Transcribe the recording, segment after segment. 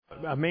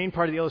a main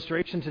part of the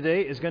illustration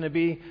today is going to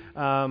be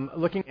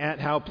looking at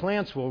how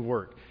plants will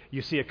work.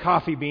 You see a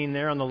coffee bean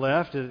there on the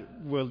left.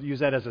 We'll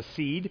use that as a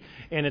seed.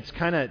 And it's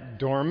kind of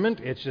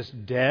dormant. It's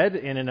just dead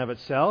in and of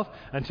itself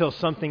until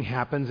something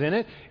happens in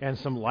it and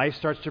some life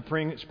starts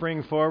to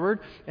spring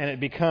forward and it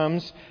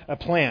becomes a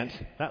plant.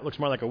 That looks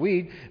more like a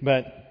weed,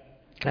 but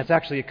that's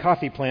actually a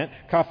coffee plant,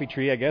 coffee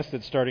tree, I guess,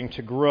 that's starting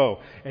to grow.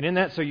 And in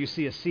that, so you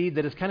see a seed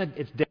that is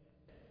it's dead,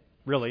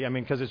 really. I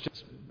mean, because it's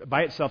just,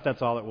 by itself,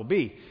 that's all it will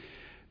be.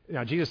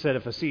 Now, Jesus said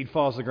if a seed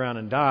falls to the ground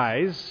and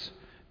dies,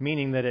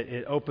 meaning that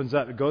it opens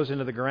up, it goes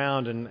into the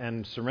ground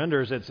and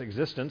surrenders its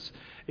existence,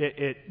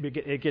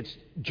 it gets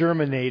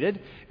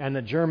germinated, and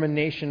the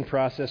germination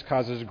process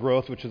causes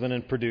growth, which will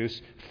then produce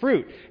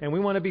fruit. And we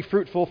want to be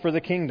fruitful for the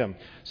kingdom.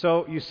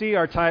 So you see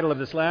our title of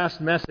this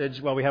last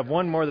message. Well, we have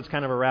one more that's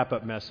kind of a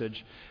wrap-up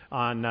message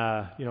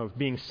on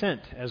being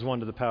sent as one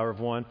to the power of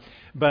one.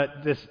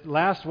 But this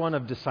last one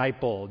of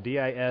disciple,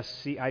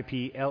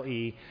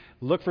 D-I-S-C-I-P-L-E,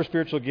 look for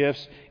spiritual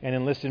gifts and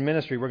enlist in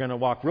ministry. We're going to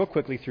walk real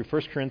quickly through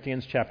 1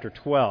 Corinthians chapter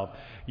 12.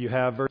 You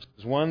have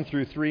verses 1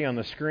 through 3 on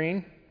the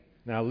screen.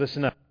 Now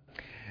listen up.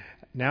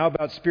 Now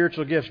about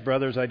spiritual gifts,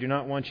 brothers, I do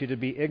not want you to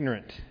be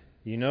ignorant.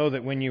 You know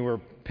that when you were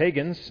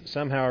pagans,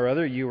 somehow or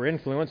other, you were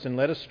influenced and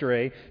led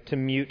astray to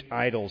mute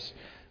idols.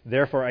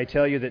 Therefore I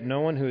tell you that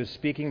no one who is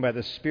speaking by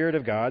the Spirit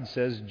of God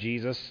says,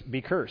 Jesus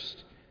be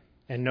cursed.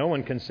 And no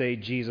one can say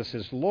Jesus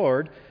is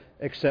Lord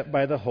except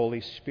by the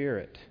Holy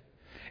Spirit.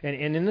 And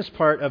in this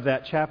part of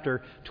that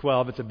chapter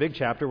 12, it's a big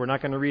chapter. We're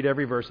not going to read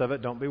every verse of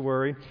it. Don't be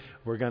worried.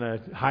 We're going to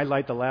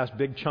highlight the last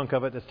big chunk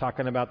of it that's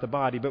talking about the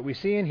body. But we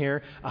see in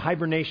here a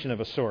hibernation of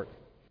a sort.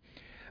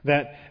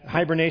 That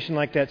hibernation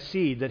like that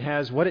seed that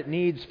has what it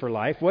needs for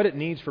life, what it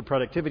needs for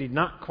productivity.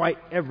 Not quite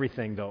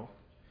everything, though.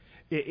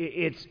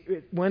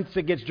 Once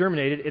it gets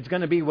germinated, it's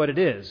going to be what it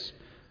is.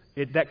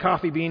 That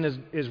coffee bean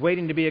is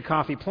waiting to be a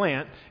coffee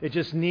plant. It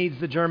just needs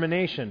the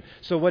germination.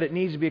 So what it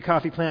needs to be a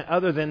coffee plant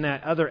other than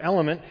that other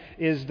element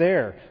is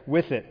there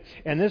with it.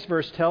 And this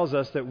verse tells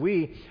us that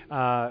we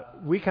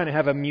kind of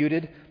have a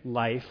muted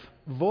life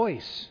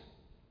voice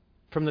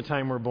from the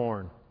time we're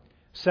born,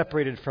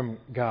 separated from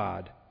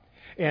God.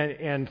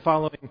 And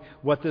following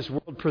what this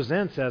world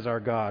presents as our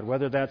God,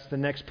 whether that's the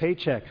next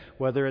paycheck,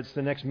 whether it's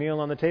the next meal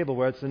on the table,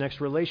 whether it's the next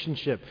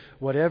relationship,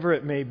 whatever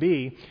it may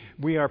be,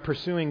 we are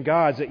pursuing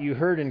gods that you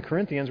heard in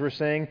Corinthians. We're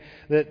saying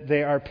that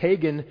they are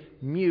pagan,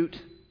 mute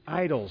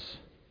idols.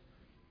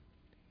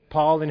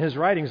 Paul in his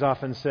writings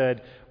often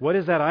said, what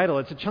is that idol?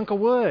 It's a chunk of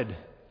wood.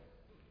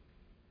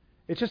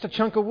 It's just a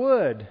chunk of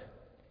wood.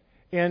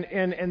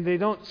 And they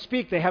don't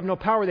speak, they have no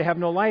power, they have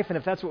no life, and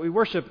if that's what we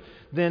worship,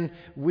 then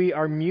we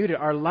are muted.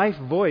 Our life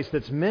voice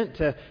that's meant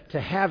to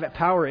have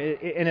power,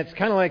 and it's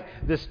kind of like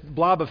this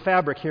blob of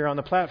fabric here on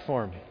the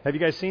platform. Have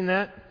you guys seen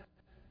that?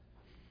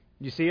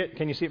 You see it?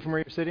 Can you see it from where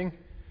you're sitting?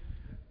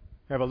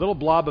 I have a little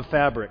blob of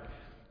fabric.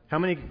 How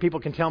many people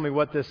can tell me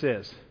what this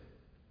is?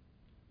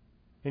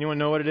 Anyone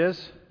know what it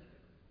is?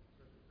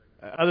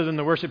 Other than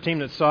the worship team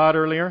that saw it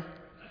earlier?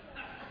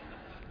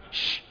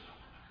 Shh.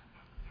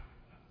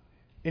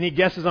 Any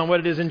guesses on what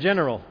it is in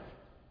general?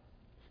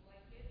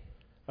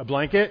 A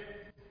blanket?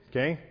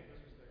 Okay.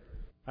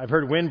 I've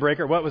heard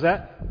windbreaker. What was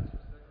that?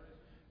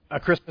 A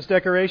Christmas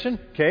decoration?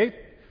 Okay.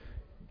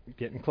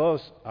 Getting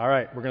close. All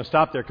right. We're going to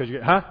stop there because you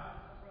get,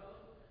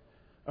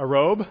 A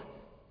robe?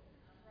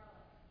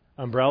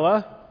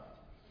 Umbrella?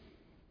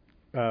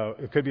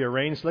 It could be a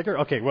rain slicker.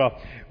 Okay, well,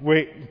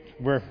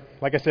 we're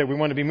like I said, we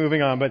want to be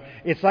moving on, but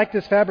it's like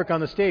this fabric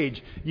on the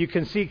stage. You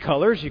can see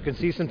colors, you can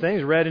see some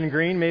things. Red and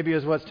green maybe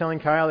is what's telling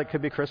Kyle it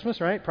could be Christmas,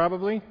 right?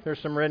 Probably. There's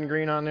some red and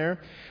green on there.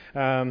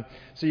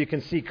 So you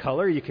can see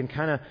color, you can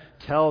kind of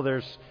tell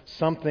there's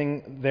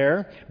something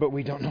there, but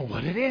we don't know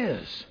what it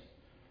is.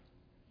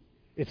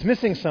 It's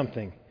missing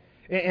something.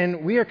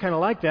 And we are kind of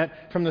like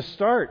that from the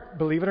start,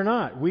 believe it or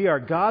not. We are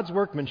God's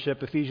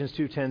workmanship, Ephesians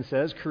 2:10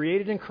 says,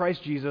 created in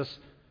Christ Jesus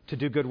to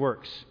do good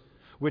works,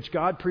 which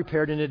God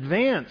prepared in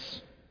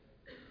advance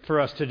for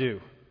us to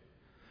do.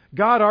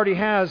 God already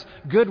has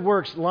good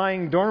works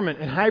lying dormant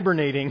and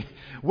hibernating,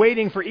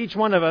 waiting for each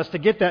one of us to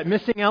get that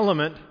missing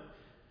element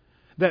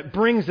that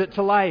brings it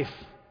to life.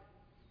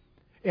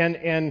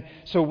 And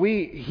so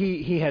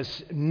He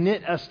has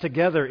knit us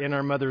together in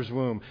our mother's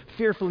womb,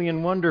 fearfully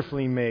and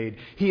wonderfully made.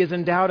 He has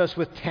endowed us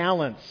with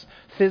talents,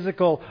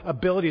 physical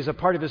abilities, a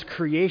part of His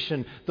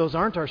creation. Those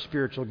aren't our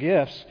spiritual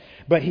gifts,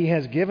 but He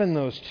has given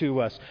those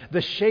to us.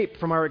 The shape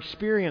from our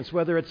experience,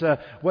 whether it's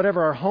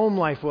whatever our home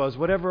life was,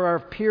 whatever our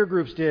peer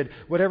groups did,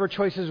 whatever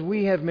choices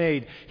we have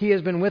made, He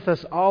has been with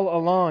us all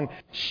along,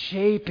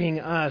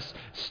 shaping us,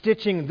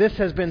 stitching. This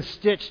has been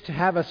stitched to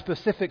have a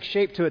specific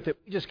shape to it that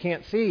we just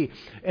can't see.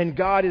 And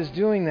God is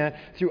doing that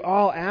through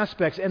all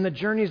aspects and the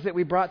journeys that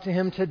we brought to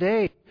Him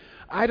today.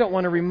 I don't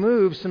want to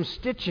remove some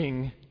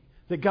stitching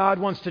that God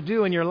wants to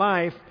do in your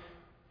life.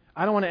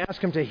 I don't want to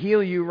ask Him to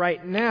heal you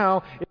right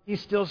now if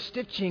He's still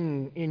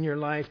stitching in your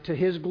life to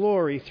His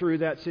glory through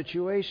that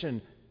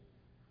situation.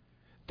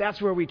 That's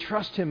where we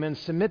trust Him and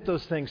submit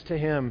those things to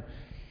Him.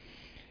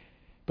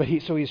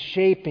 So He's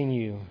shaping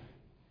you.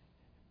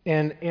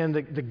 And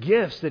the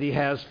gifts that He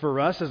has for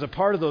us as a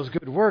part of those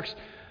good works,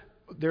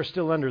 they're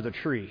still under the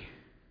tree.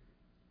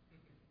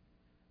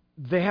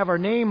 They have our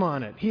name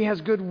on it. He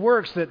has good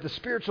works that the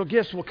spiritual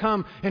gifts will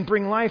come and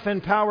bring life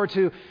and power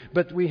to,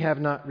 but we have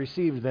not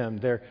received them.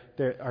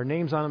 Our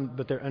name's on them,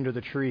 but they're under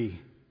the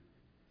tree.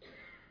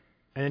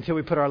 And until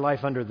we put our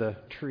life under the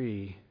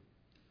tree,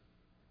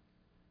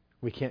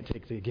 we can't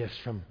take the gifts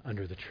from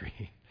under the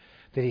tree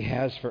that He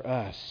has for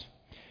us.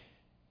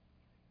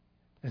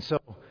 And so,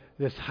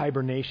 this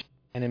hibernation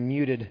and a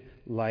muted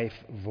life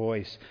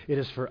voice. It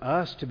is for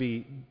us to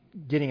be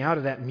getting out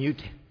of that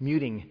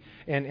muting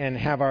and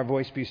have our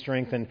voice be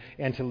strengthened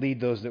and to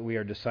lead those that we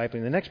are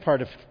discipling. The next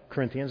part of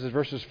Corinthians is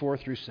verses 4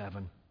 through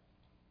 7.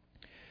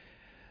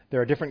 There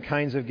are different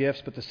kinds of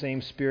gifts, but the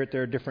same Spirit.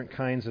 There are different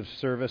kinds of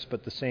service,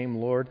 but the same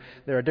Lord.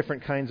 There are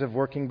different kinds of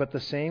working, but the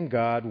same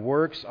God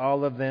works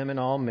all of them in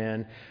all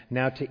men.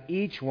 Now to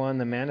each one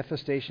the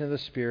manifestation of the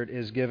Spirit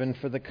is given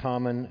for the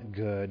common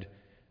good.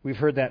 We've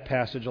heard that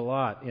passage a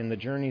lot in the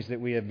journeys that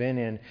we have been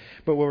in.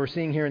 But what we're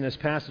seeing here in this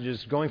passage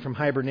is going from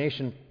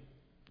hibernation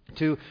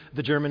to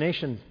the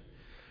germination.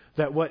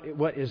 That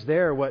what is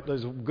there, what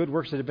those good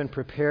works that have been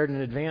prepared in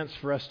advance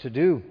for us to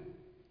do,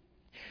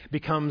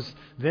 becomes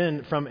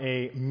then from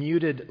a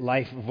muted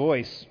life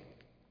voice,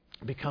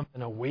 becomes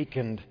an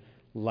awakened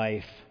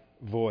life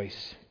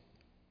voice.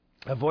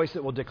 A voice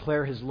that will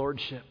declare His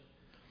Lordship.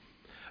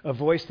 A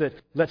voice that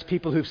lets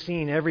people who've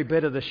seen every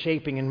bit of the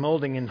shaping and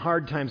molding in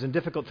hard times and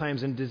difficult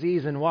times and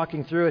disease and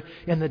walking through it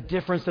and the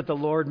difference that the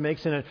Lord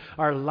makes in it.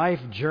 Our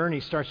life journey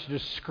starts to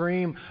just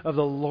scream of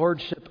the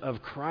Lordship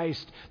of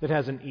Christ that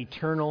has an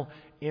eternal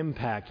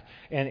impact.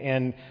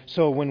 And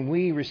so when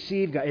we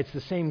receive God, it's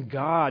the same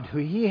God who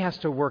He has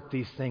to work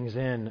these things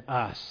in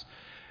us.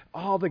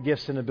 All the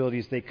gifts and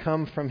abilities, they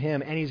come from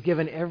Him. And He's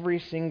given every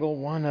single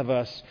one of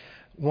us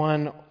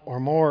one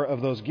or more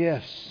of those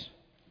gifts.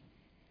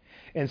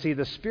 And see,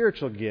 the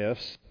spiritual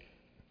gifts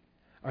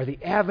are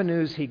the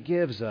avenues He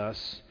gives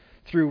us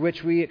through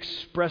which we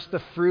express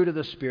the fruit of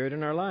the Spirit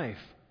in our life.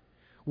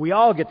 We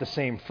all get the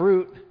same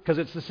fruit because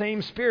it's the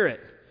same Spirit.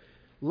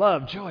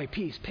 Love, joy,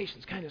 peace,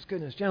 patience, kindness,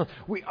 goodness, gentleness.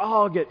 We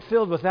all get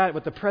filled with that,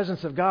 with the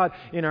presence of God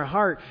in our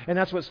heart. And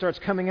that's what starts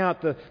coming out,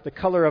 the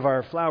color of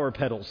our flower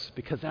petals,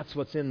 because that's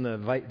what's in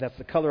that's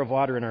the color of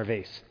water in our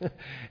vase.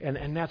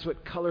 and that's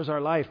what colors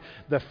our life.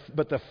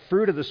 But the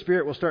fruit of the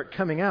Spirit will start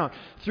coming out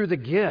through the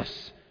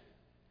gifts.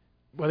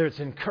 Whether it's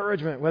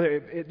encouragement,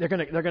 whether they're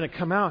going to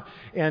come out,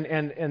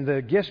 and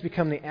the gifts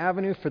become the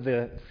avenue for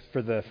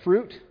the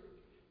fruit,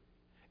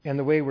 and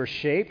the way we're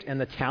shaped, and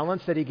the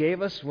talents that He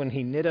gave us when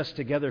He knit us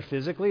together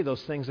physically,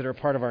 those things that are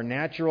part of our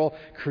natural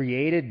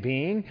created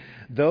being,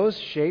 those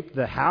shape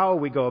the how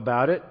we go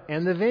about it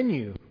and the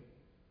venue.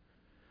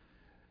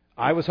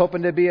 I was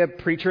hoping to be a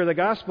preacher of the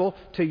gospel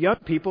to young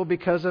people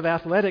because of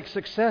athletic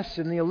success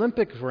in the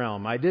Olympic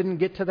realm. I didn't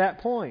get to that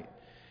point.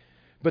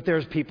 But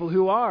there's people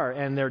who are,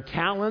 and their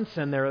talents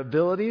and their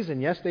abilities,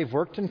 and yes, they've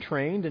worked and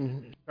trained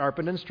and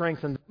sharpened and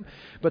strengthened them,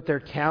 but their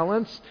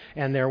talents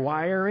and their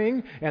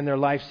wiring and their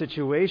life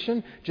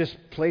situation just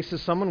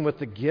places someone with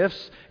the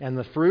gifts and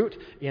the fruit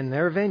in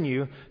their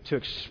venue to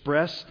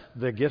express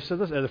the gifts of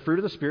the fruit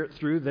of the Spirit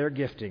through their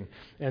gifting.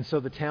 And so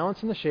the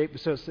talents and the shape,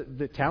 so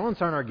the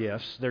talents aren't our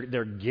gifts.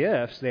 They're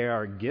gifts. They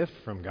are a gift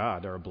from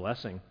God. They're a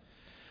blessing.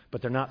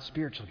 But they're not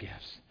spiritual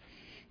gifts.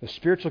 The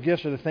spiritual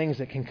gifts are the things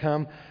that can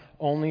come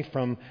only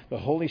from the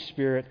Holy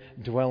Spirit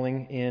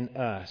dwelling in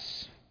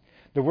us.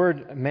 The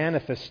word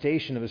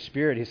manifestation of the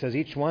Spirit, he says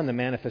each one the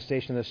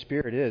manifestation of the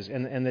Spirit is.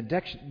 And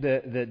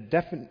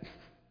the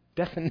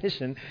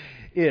definition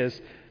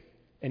is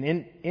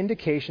an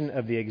indication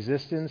of the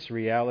existence,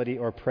 reality,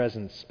 or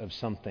presence of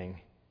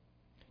something.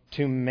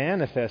 To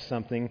manifest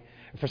something,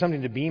 for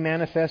something to be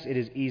manifest, it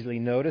is easily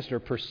noticed or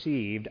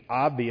perceived,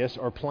 obvious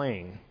or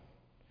plain.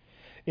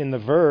 In the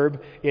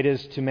verb, it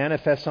is to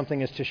manifest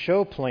something is to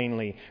show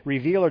plainly,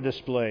 reveal or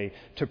display,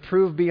 to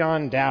prove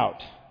beyond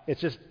doubt.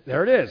 It's just,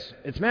 there it is.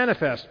 It's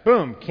manifest.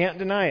 Boom. Can't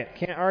deny it.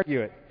 Can't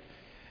argue it.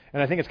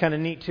 And I think it's kind of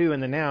neat, too,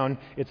 in the noun.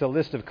 It's a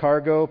list of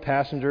cargo,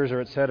 passengers,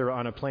 or etc.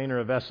 on a plane or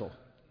a vessel.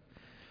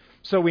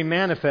 So we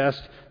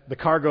manifest the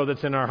cargo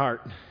that's in our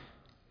heart.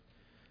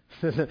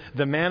 The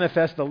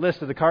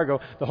list of the cargo.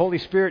 The Holy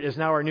Spirit is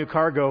now our new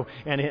cargo,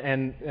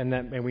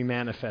 and we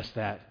manifest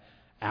that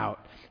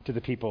out to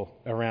the people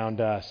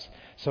around us.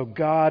 So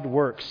God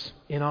works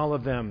in all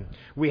of them.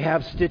 We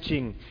have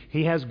stitching.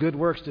 He has good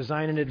works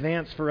designed in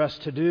advance for us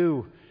to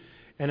do.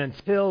 And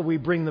until we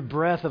bring the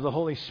breath of the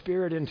Holy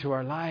Spirit into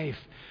our life,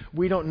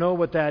 we don't know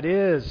what that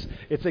is.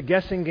 It's a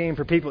guessing game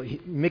for people.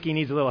 Mickey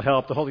needs a little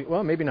help.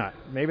 Well, maybe not.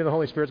 Maybe the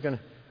Holy Spirit's going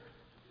to...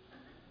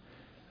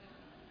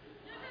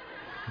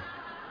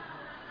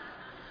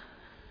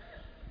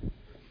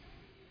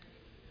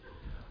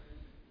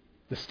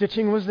 The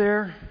stitching was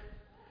there,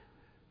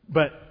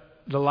 but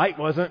the light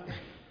wasn't.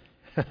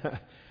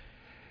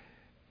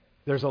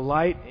 There's a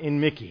light in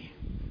Mickey.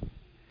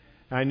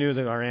 I knew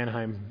that our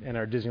Anaheim and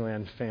our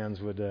Disneyland fans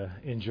would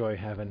enjoy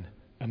having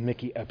a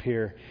Mickey up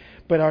here.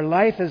 But our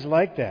life is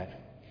like that.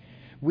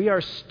 We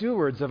are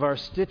stewards of our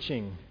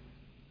stitching.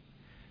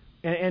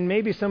 And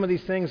maybe some of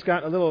these things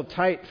got a little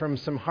tight from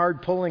some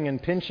hard pulling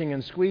and pinching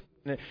and squeezing,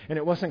 and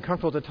it wasn't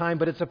comfortable at the time,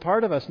 but it's a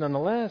part of us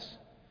nonetheless.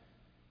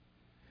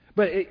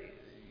 But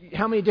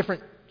how many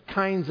different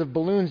kinds of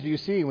balloons do you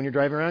see when you're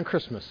driving around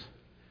Christmas?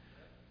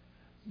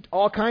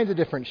 All kinds of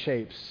different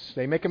shapes.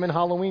 They make them in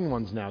Halloween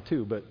ones now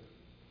too, but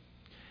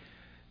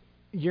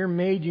you're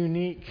made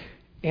unique.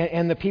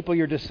 And the people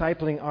you're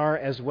discipling are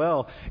as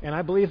well. And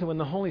I believe that when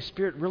the Holy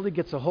Spirit really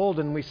gets a hold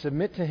and we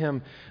submit to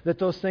Him, that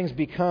those things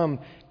become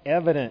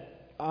evident,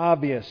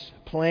 obvious,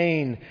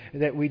 plain,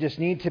 that we just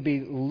need to be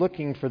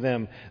looking for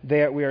them.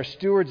 We are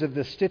stewards of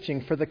the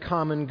stitching for the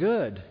common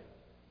good.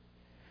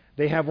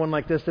 They have one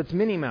like this that's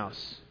Minnie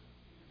Mouse.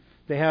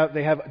 They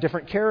have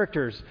different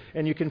characters,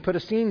 and you can put a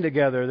scene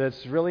together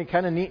that's really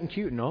kind of neat and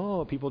cute.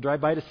 And people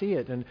drive by to see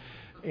it. And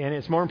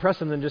it's more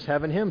impressive than just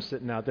having him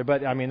sitting out there.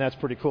 But, I mean, that's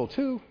pretty cool,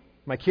 too.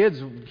 My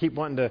kids keep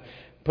wanting to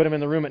put them in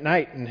the room at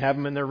night and have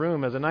them in their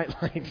room as a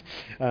nightlight.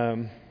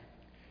 But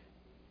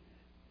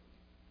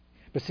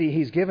see,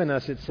 He's given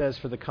us, it says,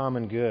 for the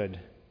common good.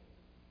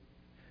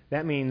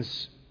 That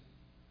means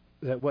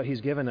that what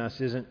He's given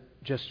us isn't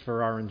just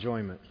for our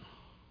enjoyment.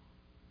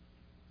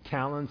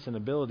 Talents and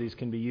abilities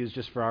can be used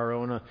just for our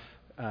own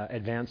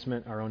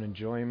advancement, our own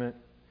enjoyment.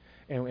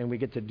 And we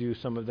get to do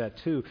some of that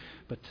too.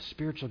 But the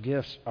spiritual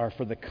gifts are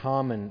for the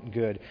common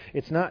good.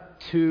 It's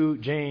not to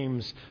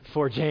James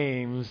for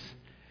James.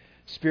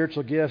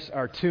 Spiritual gifts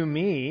are to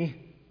me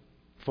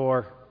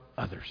for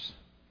others,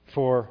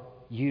 for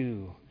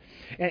you.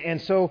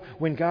 And so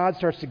when God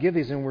starts to give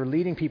these and we're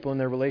leading people in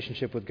their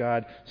relationship with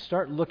God,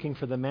 start looking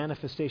for the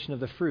manifestation of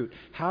the fruit.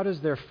 How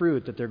does their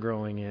fruit that they're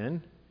growing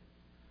in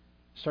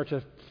start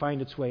to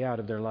find its way out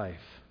of their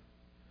life?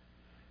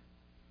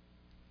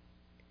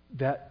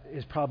 That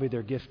is probably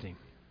their gifting.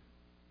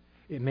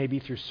 It may be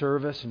through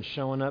service and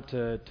showing up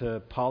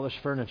to polish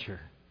furniture.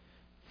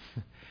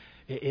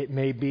 It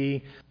may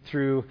be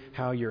through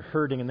how you're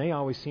hurting, and they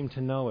always seem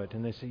to know it.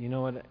 And they say, you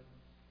know what,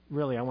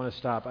 really, I want to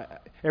stop.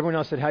 Everyone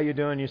else said, how you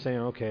doing? You say,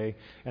 okay.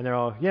 And they're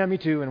all, yeah, me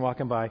too, and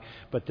walking by.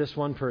 But this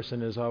one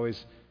person is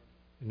always,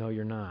 no,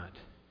 you're not.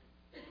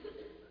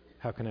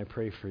 How can I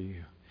pray for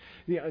you?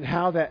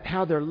 How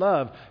their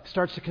love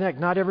starts to connect.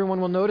 Not everyone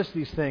will notice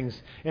these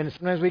things, and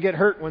sometimes we get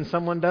hurt when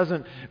someone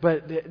doesn't.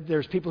 But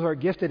there's people who are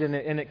gifted in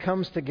it, and it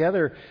comes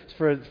together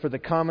for the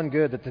common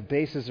good, that the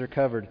bases are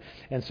covered.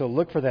 And so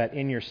look for that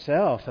in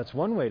yourself. That's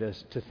one way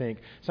to think.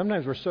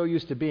 Sometimes we're so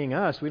used to being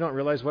us, we don't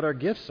realize what our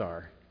gifts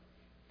are.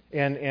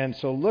 And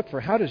so look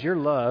for, how does your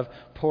love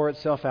pour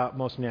itself out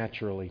most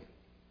naturally?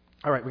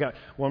 All right, we got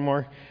one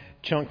more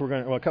chunk.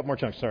 A couple more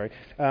chunks. Sorry.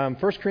 1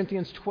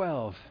 Corinthians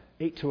 12,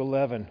 8 to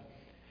 11.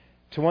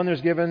 To one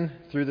there's given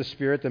through the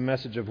Spirit the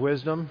message of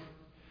wisdom,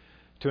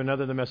 to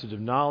another the message of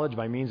knowledge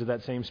by means of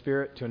that same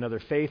Spirit, to another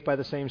faith by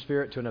the same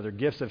Spirit, to another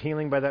gifts of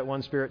healing by that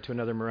one Spirit, to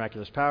another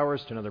miraculous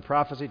powers, to another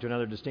prophecy, to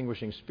another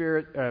distinguishing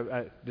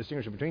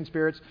between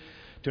spirits,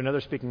 to another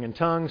speaking in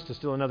tongues, to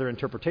still another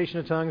interpretation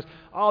of tongues.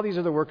 All these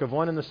are the work of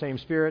one and the same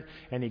Spirit,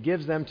 and He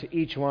gives them to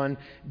each one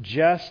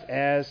just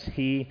as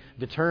He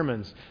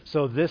determines.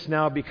 So this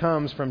now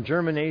becomes from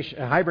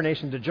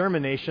hibernation to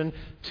germination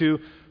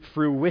to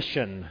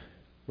fruition.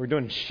 We're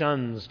doing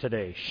shuns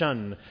today.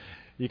 Shun.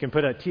 You can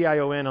put a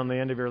T-I-O-N on the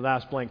end of your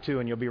last blank too,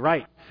 and you'll be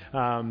right.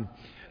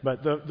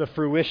 But the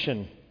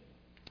fruition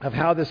of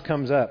how this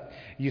comes up,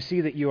 you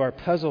see that you are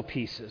puzzle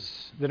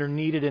pieces that are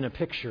needed in a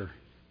picture.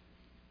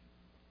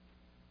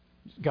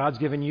 God's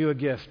given you a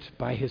gift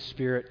by His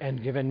Spirit,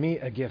 and given me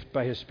a gift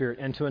by His Spirit,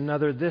 and to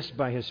another this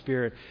by His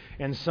Spirit.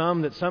 And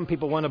some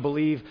people want to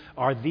believe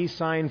are the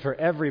sign for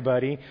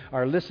everybody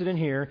are listed in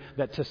here,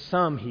 that to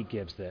some He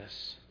gives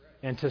this.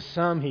 And to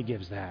some He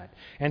gives that.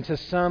 And to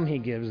some He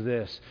gives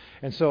this.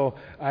 And so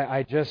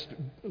I just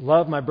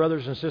love my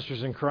brothers and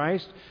sisters in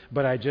Christ,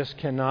 but I just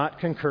cannot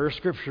concur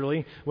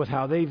scripturally with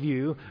how they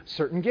view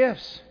certain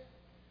gifts.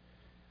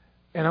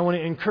 And I want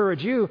to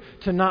encourage you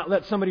to not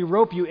let somebody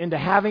rope you into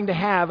having to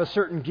have a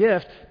certain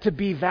gift to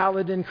be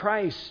valid in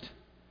Christ.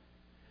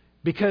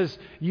 Because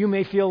you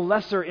may feel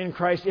lesser in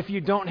Christ if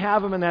you don't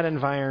have them in that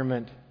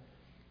environment.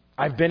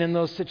 I've been in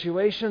those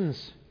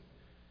situations.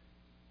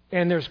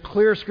 And there's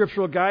clear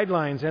scriptural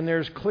guidelines, and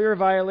there's clear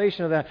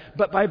violation of that.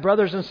 But by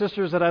brothers and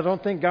sisters that I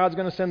don't think God's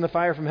going to send the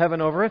fire from heaven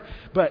over it,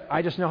 but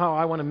I just know how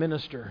I want to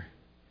minister.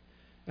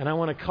 And I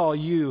want to call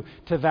you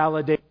to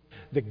validate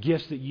the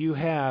gifts that you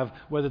have,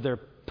 whether they're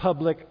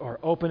public or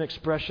open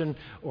expression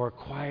or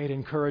quiet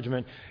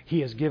encouragement. He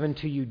has given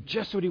to you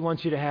just what He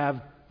wants you to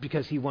have,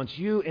 because He wants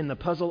you in the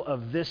puzzle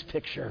of this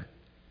picture,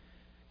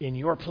 in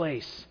your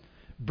place,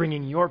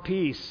 bringing your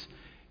piece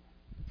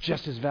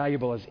just as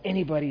valuable as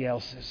anybody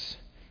else's.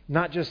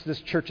 Not just this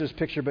church's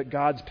picture, but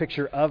God's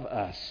picture of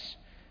us.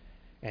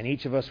 And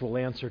each of us will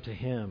answer to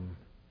Him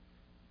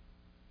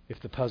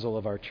if the puzzle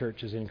of our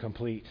church is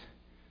incomplete.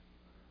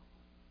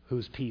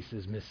 Whose piece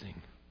is missing?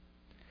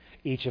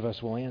 Each of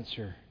us will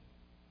answer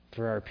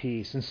for our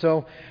piece. And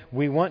so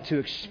we want to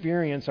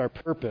experience our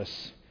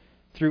purpose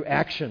through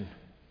action.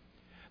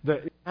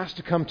 has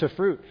to come to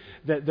fruit.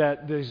 That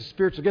the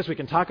spiritual gifts, we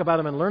can talk about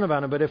them and learn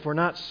about them, but if we're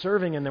not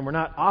serving in them, we're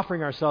not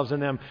offering ourselves in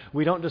them,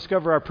 we don't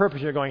discover our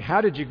purpose. You're going,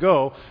 how did you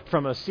go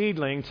from a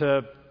seedling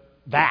to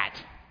that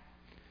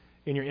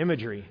in your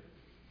imagery?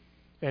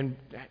 And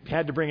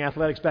had to bring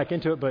athletics back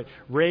into it, but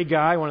Ray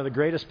Guy, one of the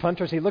greatest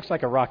punters, he looks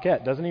like a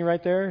rocket, doesn't he,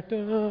 right there?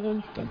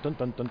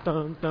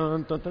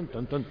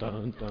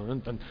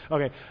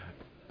 Okay.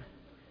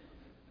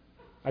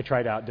 I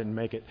tried out, didn't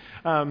make it.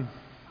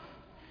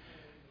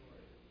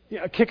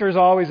 Kickers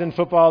always in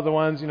football, the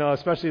ones,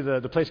 especially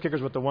the place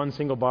kickers with the one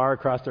single bar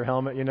across their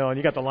helmet, and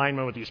you got the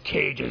linemen with these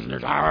cages, and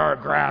there's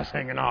grass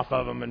hanging off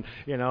of them,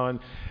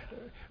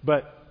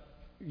 but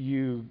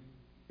you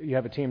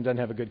have a team that doesn't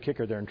have a good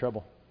kicker, they're in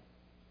trouble.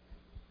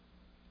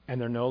 And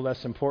they're no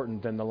less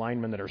important than the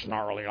linemen that are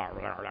snarly.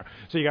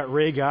 So you got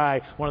Ray Guy,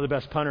 one of the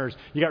best punters.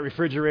 You got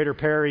Refrigerator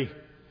Perry,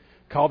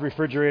 called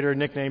Refrigerator,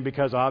 nickname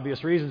because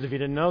obvious reasons if you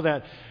didn't know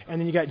that. And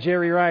then you got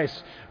Jerry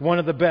Rice, one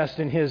of the best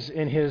in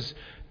his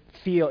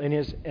field, in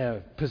his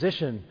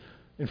position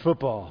in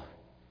football.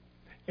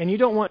 And you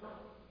don't want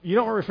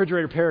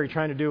Refrigerator Perry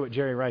trying to do what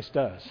Jerry Rice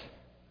does.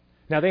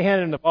 Now they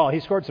handed him the ball.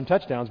 He scored some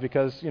touchdowns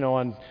because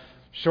on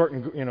short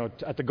and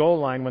at the goal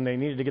line when they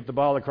needed to get the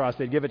ball across,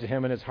 they'd give it to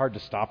him, and it's hard to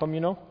stop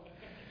him,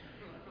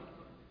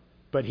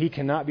 But he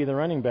cannot be the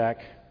running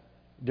back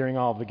during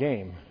all of the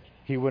game.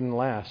 He wouldn't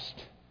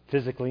last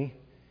physically,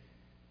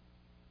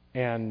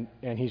 and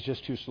he's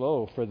just too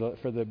slow for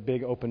the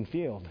big open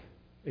field.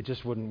 It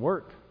just wouldn't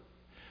work.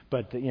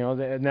 But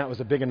and that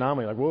was a big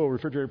anomaly. Like, whoa,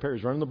 Refrigerator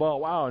Perry's running the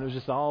ball. Wow, and it was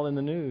just all in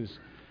the news.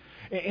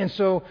 And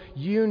so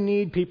you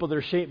need people that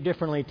are shaped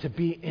differently to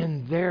be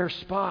in their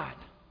spot.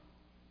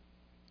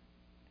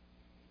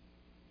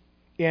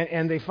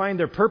 And they find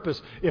their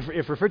purpose.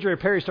 If Refrigerator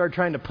Perry started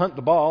trying to punt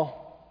the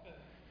ball,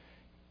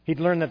 he'd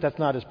learn that that's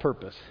not his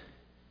purpose.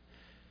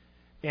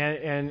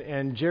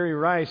 And Jerry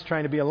Rice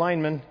trying to be a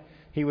lineman,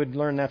 he would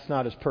learn that's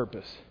not his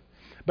purpose.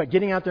 But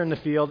getting out there in the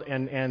field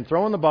and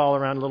throwing the ball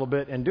around a little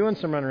bit and doing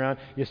some run around,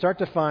 you start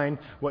to find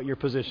what your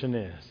position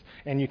is.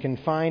 And you can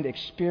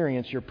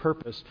experience your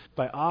purpose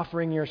by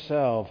offering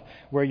yourself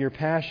where your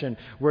passion,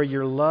 where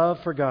your love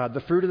for God,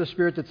 the fruit of the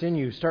Spirit that's in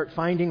you, start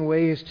finding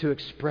ways to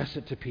express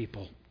it to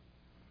people.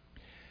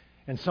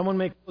 And someone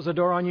may close the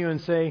door on you and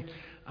say,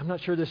 I'm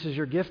not sure this is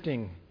your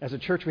gifting. As a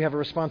church, we have a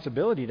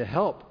responsibility to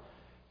help.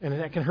 And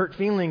that can hurt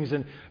feelings.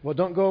 And, well,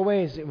 don't go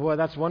away. Well,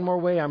 that's one more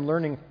way I'm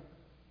learning.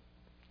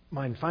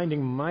 I'm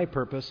finding my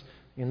purpose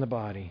in the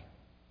body.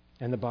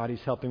 And the body's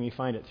helping me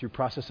find it through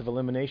process of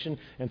elimination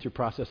and through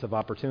process of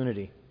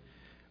opportunity.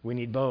 We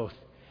need both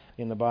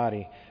in the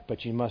body,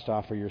 but you must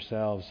offer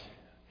yourselves.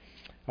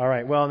 All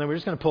right, well, and then we're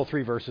just going to pull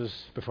 3 verses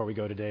before we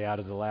go today out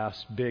of the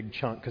last big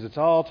chunk, because it's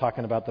all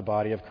talking about the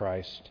body of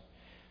Christ.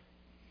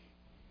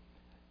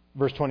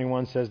 Verse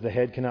 21 says, the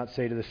head cannot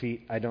say to the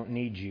feet, I don't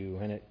need you.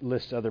 And it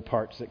lists other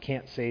parts that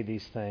can't say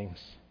these things.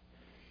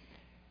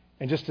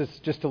 And just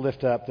to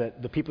lift up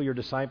that the people you're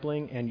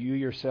discipling and you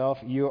yourself,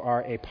 you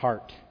are a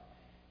part.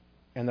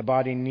 And the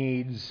body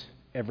needs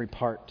every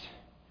part.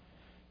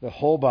 The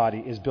whole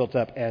body is built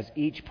up as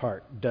each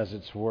part does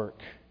its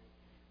work.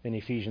 In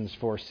Ephesians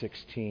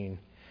 4:16.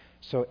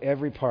 So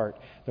every part,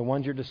 the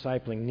ones you're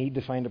discipling, need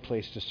to find a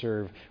place to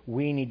serve.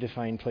 We need to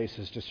find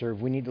places to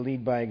serve. We need to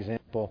lead by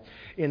example.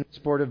 In the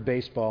sport of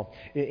baseball,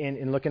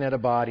 in looking at a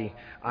body,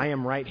 I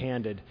am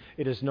right-handed.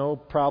 It is no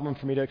problem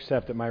for me to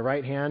accept that my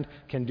right hand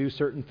can do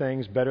certain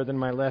things better than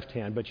my left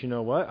hand. But you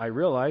know what? I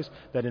realize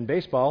that in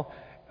baseball,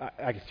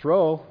 I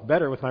throw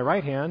better with my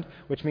right hand,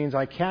 which means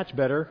I catch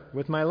better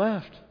with my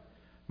left.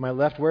 My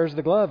left wears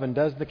the glove and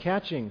does the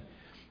catching.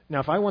 Now,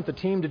 if I want the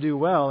team to do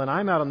well and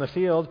I'm out on the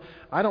field,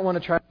 I don't want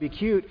to try to be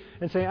cute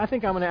and say, I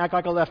think I'm going to act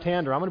like a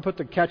left-hander. I'm going to put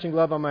the catching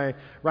glove on my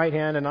right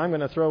hand and I'm going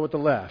to throw with the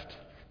left.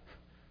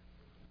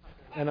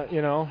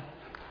 And,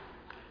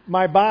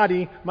 my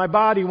body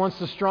wants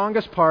the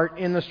strongest part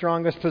in the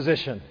strongest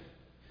position.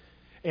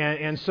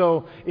 And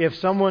so if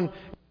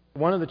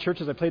one of the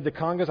churches I played the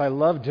congas, I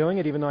love doing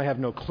it even though I have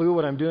no clue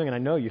what I'm doing. And I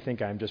know you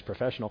think I'm just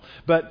professional.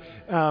 But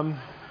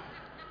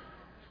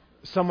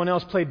someone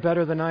else played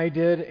better than I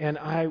did, and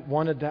I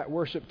wanted that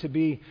worship to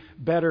be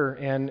better,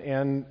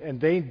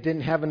 and they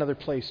didn't have another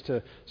place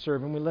to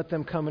serve, and we let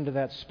them come into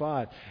that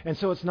spot. And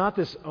so it's not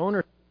this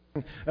owner.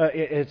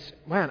 It's,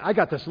 man, I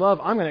got this love.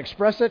 I'm going to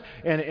express it,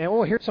 and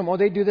here's some.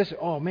 They do this.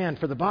 Oh, man,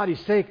 for the body's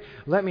sake,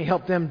 let me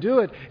help them do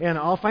it, and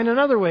I'll find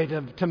another way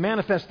to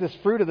manifest this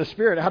fruit of the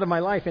Spirit out of my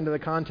life into the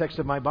context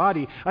of my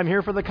body. I'm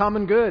here for the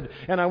common good,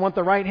 and I want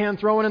the right hand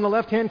throwing and the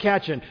left hand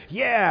catching.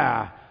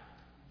 Yeah,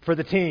 for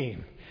the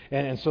team.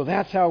 And so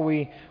that's how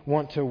we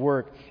want to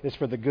work, is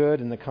for the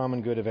good and the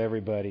common good of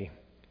everybody.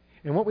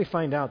 And what we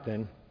find out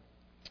then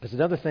is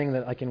another thing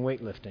that like in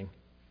weightlifting.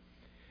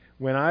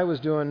 When I was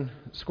doing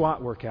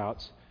squat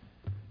workouts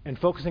and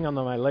focusing on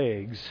my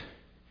legs,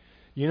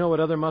 you know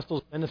what other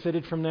muscles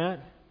benefited from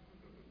that?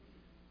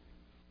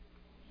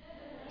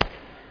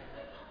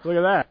 Look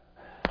at that.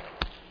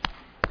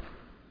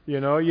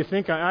 You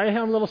think I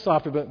am a little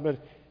softer,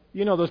 but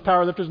those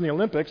power lifters in the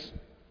Olympics,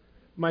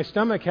 My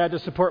stomach had to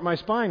support my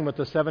spine with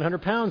the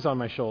 700 pounds on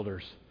my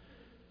shoulders.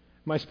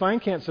 My spine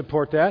can't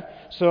support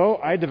that, so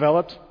I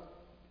developed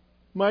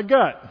my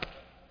gut,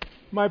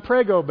 my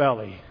prego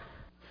belly.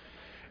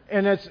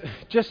 And that's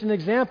just an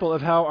example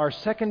of how our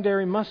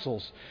secondary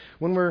muscles,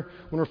 when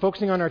we're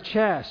focusing on our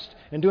chest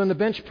and doing the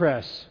bench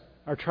press,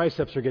 our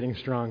triceps are getting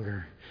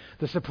stronger.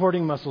 The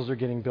supporting muscles are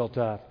getting built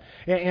up.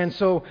 And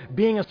so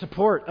being a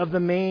support of the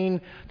main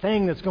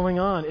thing that's going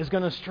on is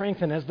going to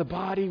strengthen as the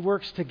body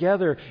works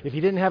together. If you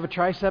didn't have a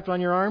tricep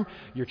on your arm,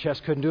 your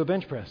chest couldn't do a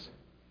bench press.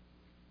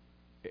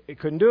 It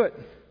couldn't do it.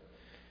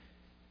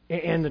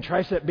 And the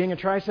tricep, being a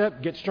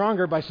tricep, gets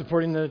stronger by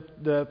supporting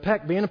the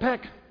pec, being a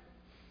pec.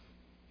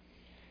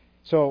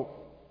 So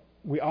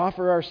we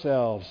offer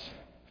ourselves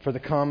for the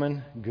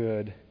common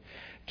good.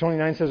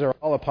 29 says, are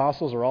all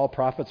apostles, are all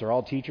prophets, are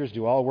all teachers,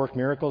 do all work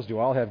miracles, do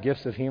all have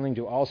gifts of healing,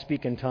 do all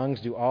speak in tongues,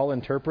 do all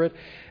interpret?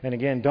 And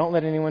again, don't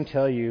let anyone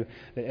tell you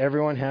that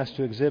everyone has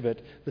to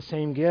exhibit the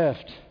same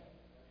gift.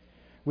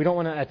 We don't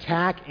want to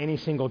attack any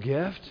single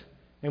gift,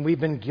 and we've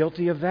been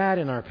guilty of that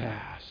in our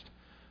past,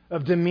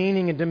 of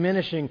demeaning and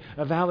diminishing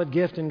a valid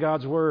gift in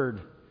God's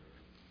Word.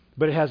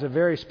 But it has a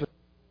very specific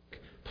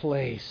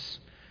place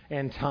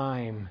and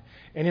time,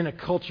 and in a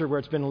culture where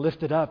it's been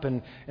lifted up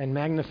and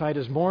magnified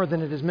as more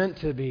than it is meant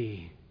to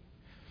be.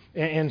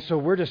 And so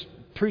we're just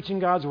preaching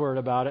God's Word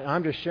about it.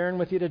 I'm just sharing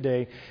with you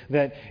today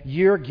that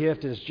your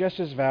gift is just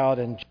as valid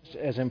and just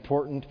as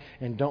important,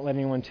 and don't let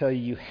anyone tell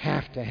you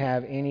have to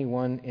have any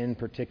one in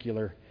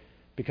particular,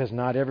 because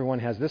not everyone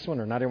has this one,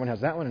 or not everyone has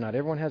that one, and not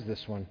everyone has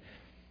this one.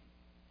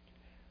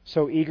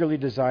 So eagerly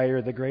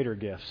desire the greater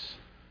gifts.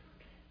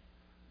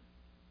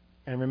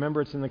 And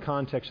remember, it's in the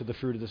context of the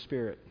fruit of the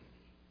Spirit.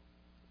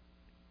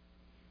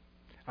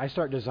 I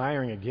start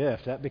desiring a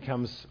gift, that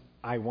becomes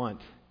I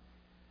want.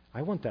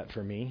 I want that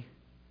for me.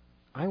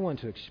 I want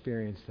to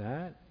experience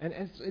that. And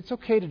it's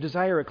okay to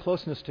desire a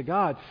closeness to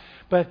God,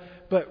 but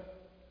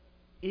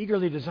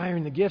eagerly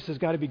desiring the gifts has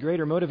got to be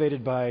greater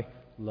motivated by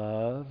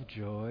love,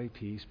 joy,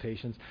 peace,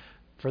 patience,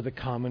 for the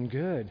common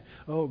good.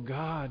 Oh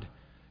God,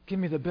 give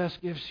me the best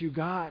gifts you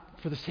got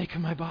for the sake of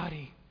my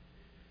body.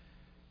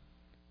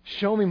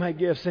 Show me my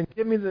gifts and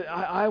give me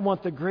I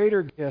want the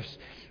greater gifts.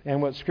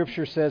 And what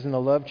Scripture says in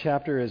the love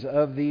chapter is,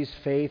 of these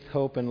faith,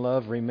 hope, and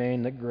love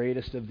remain. The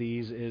greatest of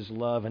these is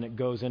love. And it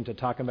goes into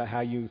talking about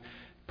how you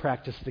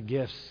practice the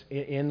gifts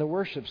in the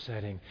worship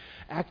setting.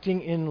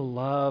 Acting in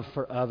love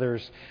for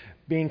others,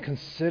 being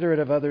considerate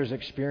of others'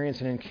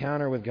 experience and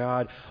encounter with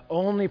God,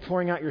 only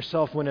pouring out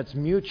yourself when it's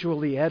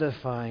mutually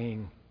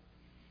edifying,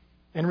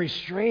 and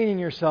restraining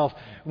yourself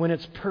when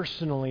it's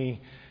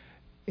personally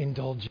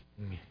indulging.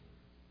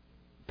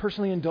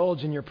 Personally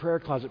indulge in your prayer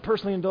closet.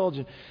 Personally indulge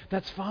in,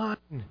 that's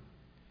fine.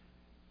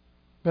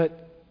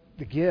 But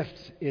the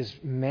gift is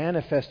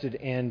manifested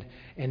and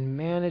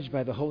managed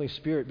by the Holy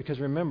Spirit, because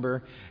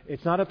remember,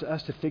 it's not up to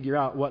us to figure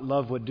out what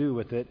love would do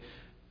with it.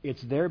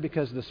 It's there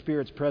because of the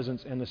Spirit's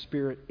presence, and the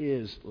Spirit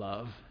is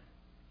love.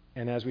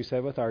 And as we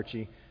said with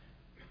Archie,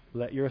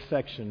 let your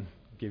affection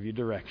give you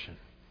direction.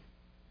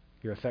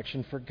 Your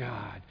affection for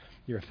God,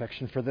 your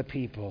affection for the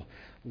people,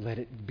 let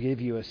it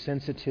give you a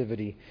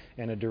sensitivity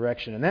and a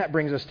direction. And that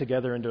brings us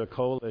together into a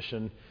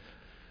coalition,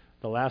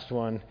 the last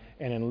one,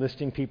 and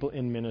enlisting people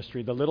in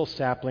ministry. The little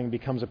sapling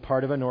becomes a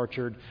part of an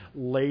orchard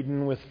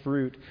laden with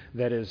fruit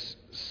that is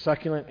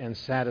succulent and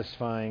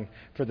satisfying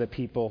for the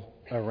people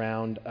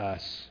around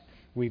us.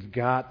 We've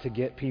got to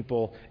get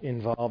people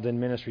involved in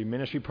ministry.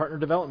 Ministry partner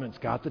development's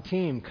got the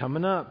team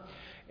coming up.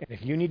 And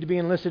if you need to be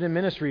enlisted in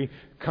ministry,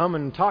 come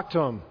and talk to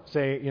them.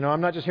 Say, I'm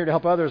not just here to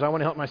help others, I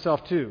want to help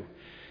myself too.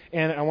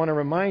 And I want to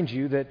remind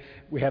you that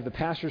we have the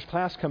pastor's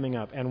class coming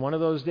up, and one of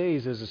those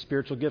days is a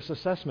spiritual gifts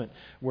assessment,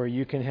 where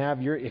you can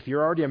have if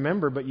you're already a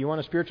member but you want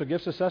a spiritual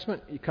gifts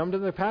assessment, you come to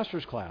the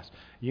pastor's class.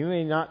 You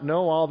may not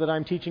know all that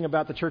I'm teaching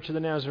about the Church of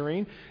the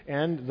Nazarene,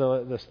 and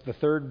the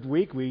third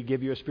week we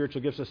give you a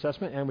spiritual gifts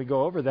assessment, and we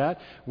go over that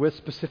with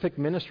specific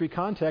ministry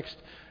context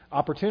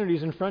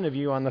opportunities in front of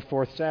you on the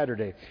fourth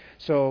Saturday.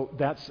 So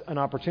that's an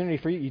opportunity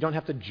for you. You don't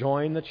have to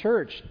join the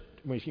church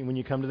when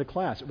you come to the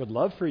class. I would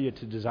love for you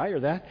to desire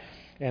that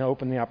and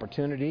open the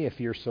opportunity if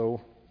you're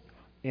so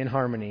in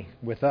harmony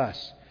with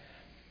us.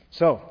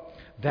 So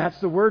that's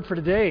the word for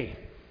today.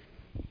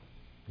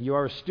 You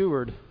are a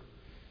steward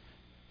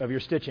of your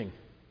stitching.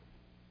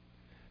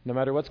 No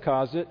matter what's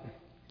caused it,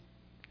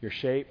 your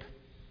shape,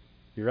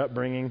 your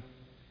upbringing,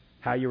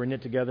 how you were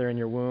knit together in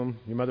your womb,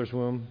 your mother's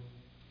womb,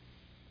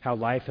 how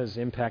life has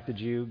impacted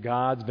you.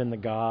 God's been the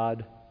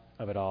God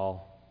of it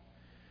all.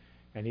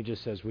 And He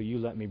just says, will you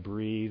let me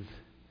breathe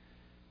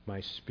my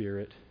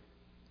Spirit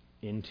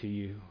into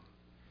you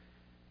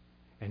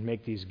and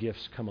make these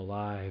gifts come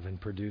alive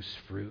and produce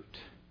fruit?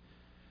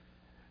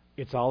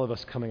 It's all of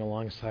us coming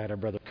alongside our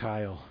brother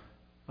Kyle.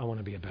 I want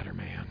to be a better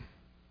man.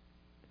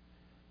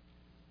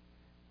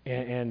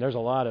 And there's a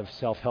lot of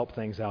self-help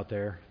things out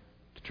there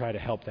to try to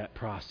help that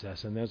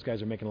process. And those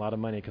guys are making a lot of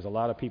money because a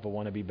lot of people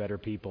want to be better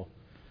people.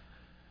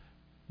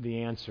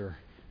 The answer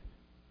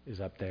is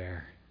up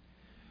there.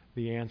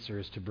 The answer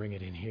is to bring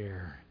it in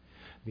here.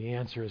 The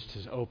answer is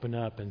to open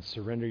up and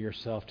surrender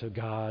yourself to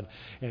God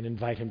and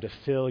invite Him to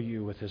fill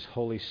you with His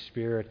Holy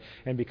Spirit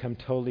and become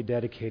totally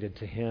dedicated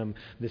to Him.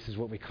 This is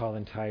what we call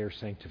entire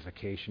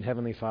sanctification.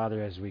 Heavenly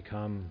Father, as we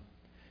come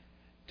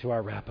to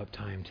our wrap-up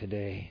time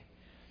today,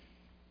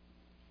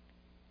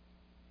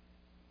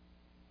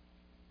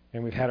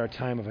 and we've had our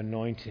time of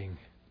anointing,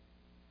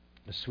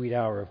 a sweet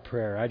hour of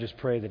prayer, I just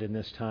pray that in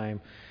this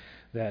time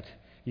that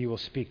you will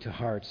speak to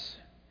hearts.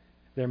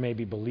 There may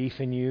be belief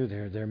in you.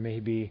 There may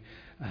be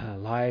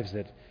lives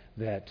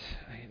that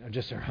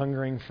just are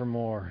hungering for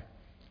more.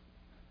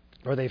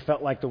 Or they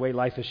felt like the way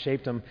life has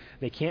shaped them,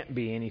 they can't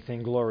be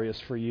anything glorious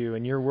for you.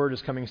 And your word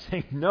is coming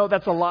saying, no,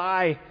 that's a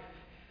lie.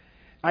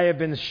 I have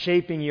been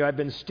shaping you. I've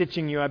been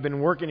stitching you. I've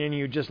been working in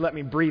you. Just let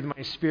me breathe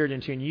my Spirit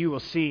into you, and you will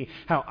see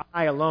how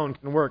I alone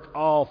can work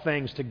all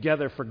things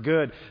together for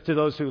good to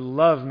those who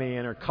love me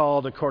and are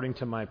called according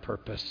to my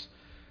purpose.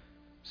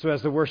 So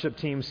as the worship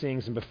team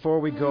sings, and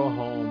before we go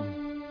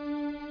home,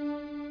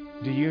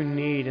 do you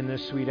need in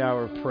this sweet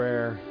hour of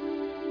prayer,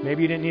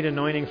 maybe you didn't need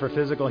anointing for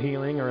physical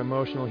healing or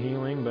emotional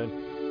healing, but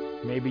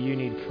maybe you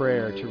need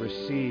prayer to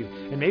receive.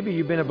 And maybe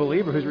you've been a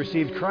believer who's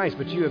received Christ,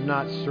 but you have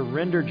not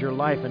surrendered your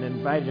life and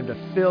invited Him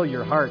to fill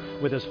your heart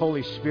with His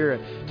Holy Spirit,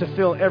 to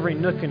fill every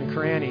nook and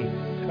cranny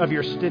of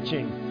your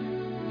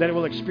stitching, that it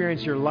will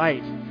experience your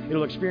light, it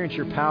will experience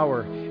your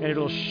power, and it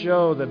will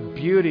show the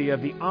beauty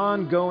of the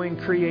ongoing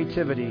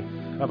creativity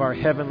of our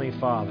Heavenly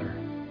Father.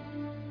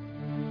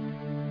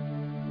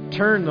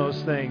 Turn those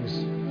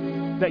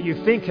things that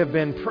you think have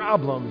been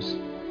problems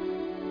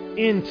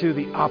into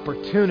the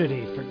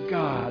opportunity for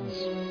God's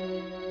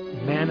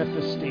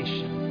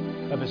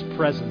manifestation of His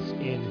presence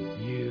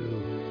in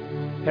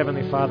you.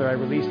 Heavenly Father, I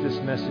release this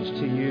message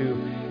to you,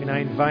 and I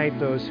invite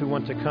those who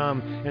want to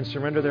come and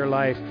surrender their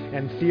life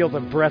and feel the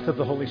breath of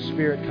the Holy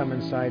Spirit come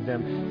inside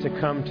them to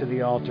come to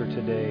the altar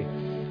today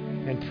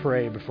and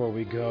pray before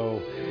we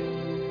go.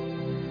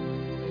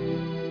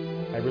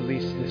 I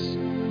release this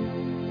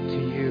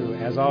to you.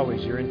 As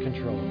always, you're in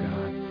control,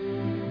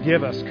 God.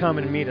 Give us, come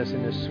and meet us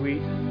in this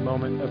sweet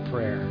moment of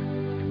prayer.